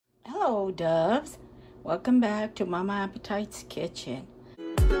Hello, doves. Welcome back to Mama Appetite's Kitchen.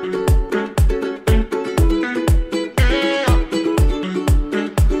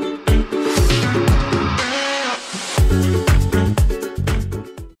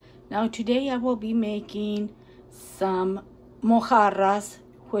 Now today I will be making some mojarras,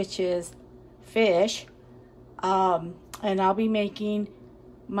 which is fish, and I'll be making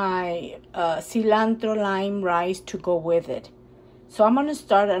my cilantro lime rice to go with it. So I'm going to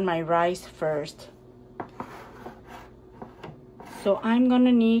start on my rice first. So I'm going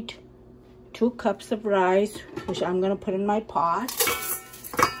to need 2 cups of rice, which I'm going to put in my pot.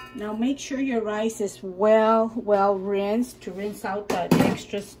 Now make sure your rice is well rinsed to rinse out that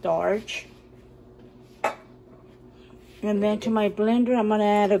extra starch. And then to my blender, I'm going to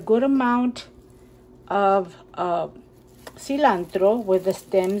add a good amount of cilantro with the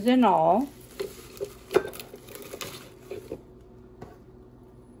stems and all.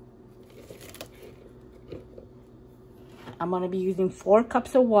 I'm going to be using 4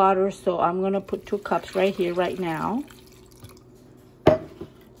 cups of water, so I'm going to put 2 cups right here, right now.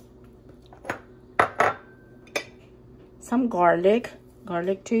 Some garlic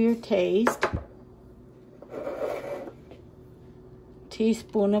to your taste.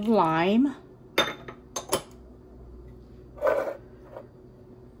 Teaspoon of lime.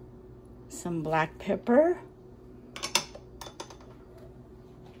 Some black pepper.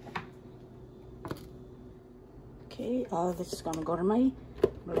 Okay, all of this is going to go to my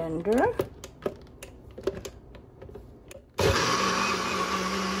blender.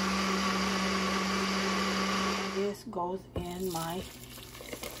 This goes in my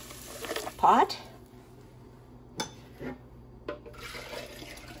pot.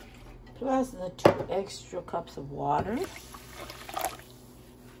 Plus the 2 extra cups of water.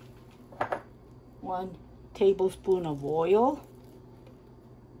 1 tablespoon of oil.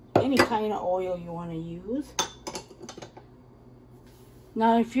 Any kind of oil you want to use.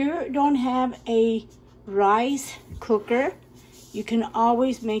 Now, if you don't have a rice cooker, you can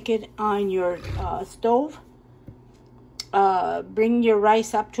always make it on your stove. Bring your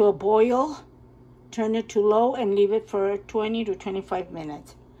rice up to a boil, turn it to low, and leave it for 20 to 25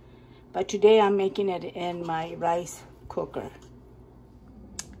 minutes. But today I'm making it in my rice cooker.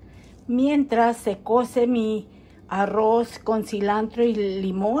 Mientras se cose mi arroz con cilantro y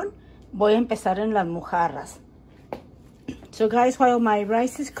limón, voy a empezar en las mojarras. So guys, while my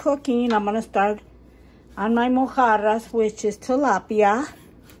rice is cooking, I'm going to start on my mojarras, which is tilapia.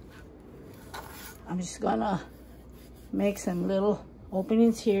 I'm just going to make some little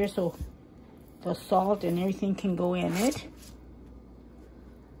openings here so the salt and everything can go in it.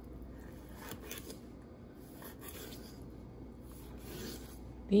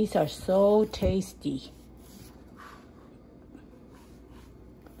 These are so tasty.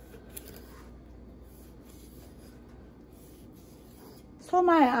 So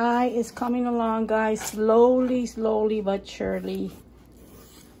my eye is coming along, guys, slowly but surely.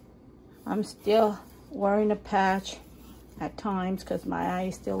 I'm still wearing a patch at times because my eye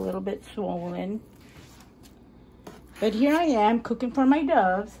is still a little bit swollen. But here I am cooking for my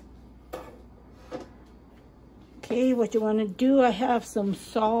doves. Okay, what you want to do, I have some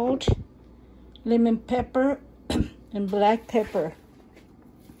salt, lemon pepper, and black pepper.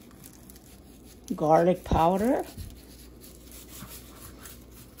 Garlic powder.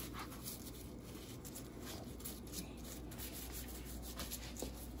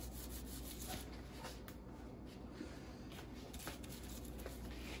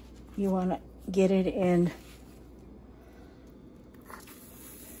 You want to get it in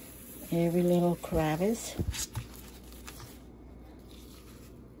every little crevice.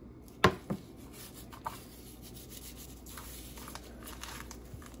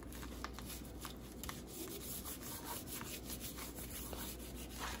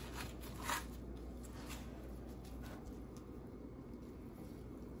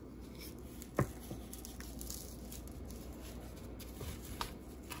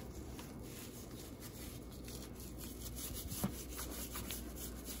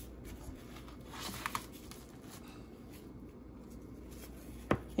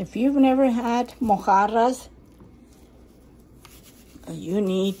 If you've never had mojarras, you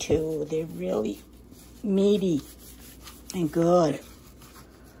need to. They're really meaty and good.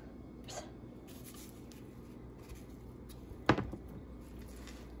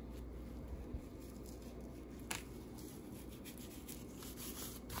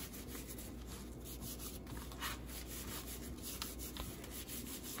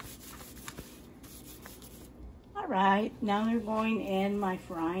 Right, now they're going in my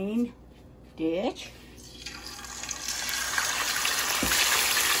frying dish.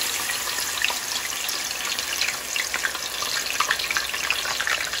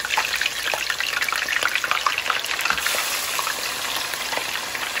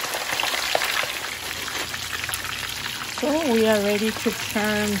 are ready to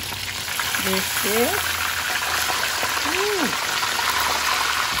turn this dish.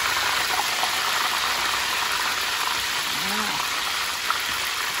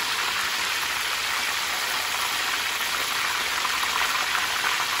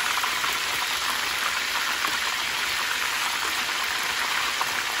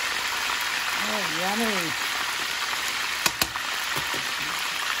 Yummy.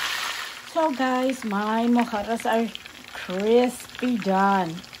 So guys, my mojarras are crispy done.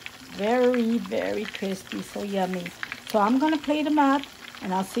 Very, very crispy, so yummy. So I'm gonna plate them up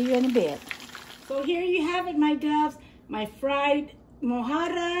and I'll see you in a bit. So here you have it, my doves, my fried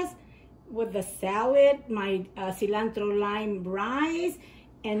mojarras with the salad, my cilantro lime rice,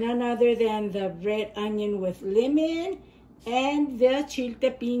 and none other than the red onion with lemon and the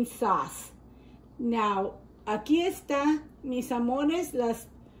chiltepín sauce. Now, aquí está, mis amores, las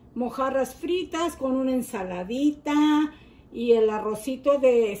mojarras fritas con una ensaladita y el arrocito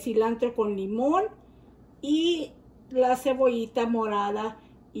de cilantro con limón y la cebollita morada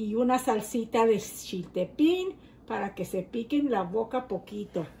y una salsita de chiltepín para que se piquen la boca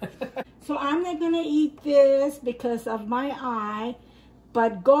poquito. So I'm not gonna eat this because of my eye,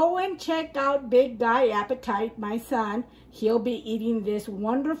 but go and check out Big Guy Appetite, my son. He'll be eating this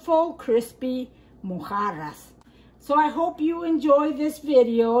wonderful, crispy mojarras. So I hope you enjoy this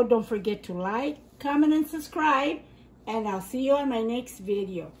video. Don't forget to like, comment, and subscribe. And I'll see you on my next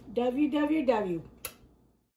video. www.